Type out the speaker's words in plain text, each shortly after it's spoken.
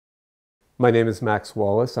My name is Max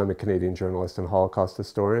Wallace. I'm a Canadian journalist and Holocaust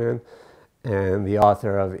historian and the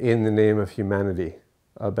author of In the Name of Humanity,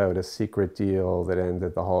 about a secret deal that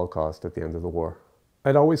ended the Holocaust at the end of the war.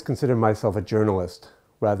 I'd always considered myself a journalist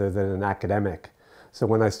rather than an academic. So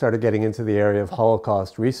when I started getting into the area of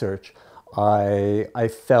Holocaust research, I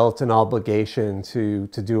felt an obligation to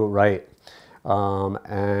do it right.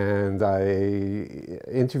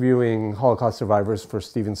 Interviewing Holocaust survivors for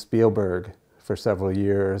Steven Spielberg for several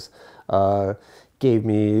years gave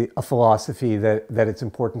me a philosophy that it's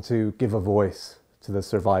important to give a voice to the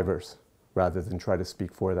survivors rather than try to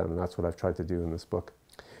speak for them, and that's what I've tried to do in this book.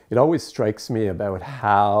 It always strikes me about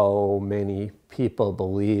how many people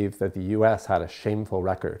believe that the US had a shameful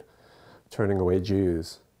record turning away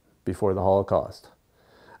Jews before the Holocaust,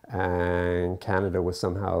 and Canada was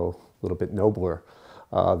somehow a little bit nobler.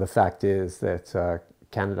 The fact is that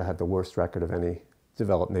Canada had the worst record of any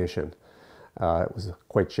developed nation. It was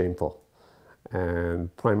quite shameful,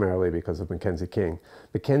 and primarily because of Mackenzie King.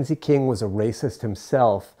 Mackenzie King was a racist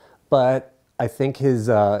himself, but I think his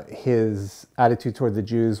attitude toward the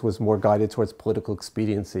Jews was more guided towards political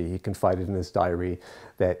expediency. He confided in his diary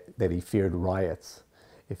that he feared riots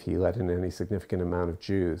if he let in any significant amount of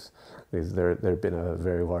Jews, because there had been a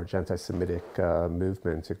very large anti-Semitic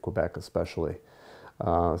movement in Quebec especially.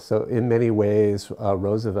 So in many ways,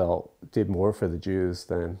 Roosevelt did more for the Jews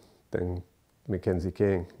than Mackenzie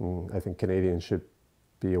King. And I think Canadians should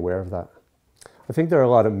be aware of that. I think there are a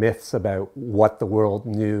lot of myths about what the world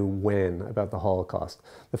knew when about the Holocaust.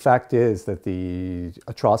 The fact is that the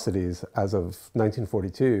atrocities as of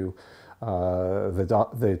 1942,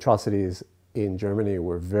 the atrocities in Germany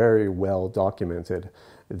were very well documented.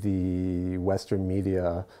 The Western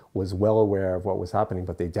media was well aware of what was happening,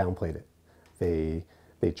 but they downplayed it.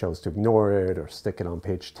 They chose to ignore it or stick it on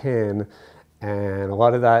page 10, and a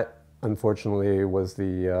lot of that, unfortunately, was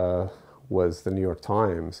the New York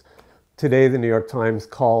Times. Today, the New York Times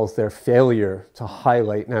calls their failure to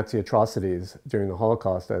highlight Nazi atrocities during the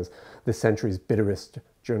Holocaust as the century's bitterest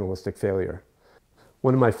journalistic failure.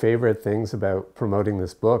 One of my favorite things about promoting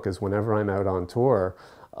this book is whenever I'm out on tour,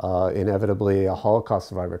 inevitably a Holocaust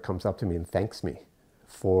survivor comes up to me and thanks me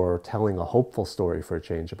for telling a hopeful story for a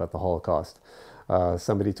change about the Holocaust.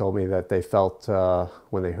 Somebody told me that they felt,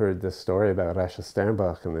 when they heard this story about Resha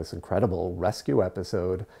Sternbach and this incredible rescue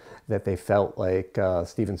episode, that they felt like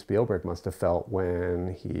Steven Spielberg must have felt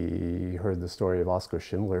when he heard the story of Oskar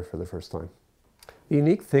Schindler for the first time. The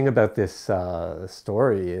unique thing about this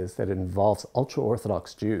story is that it involves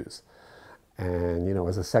ultra-Orthodox Jews. And, you know,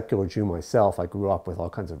 as a secular Jew myself, I grew up with all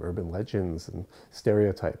kinds of urban legends and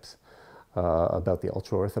stereotypes about the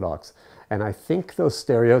ultra-Orthodox. And I think those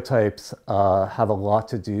stereotypes have a lot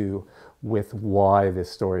to do with why this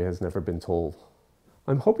story has never been told.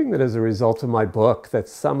 I'm hoping that as a result of my book, that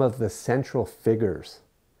some of the central figures,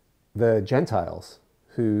 the Gentiles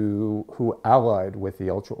who allied with the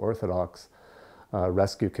ultra-Orthodox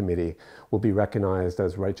rescue committee, will be recognized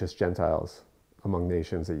as righteous Gentiles among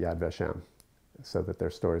nations at Yad Vashem, so that their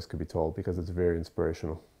stories could be told, because it's very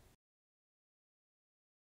inspirational.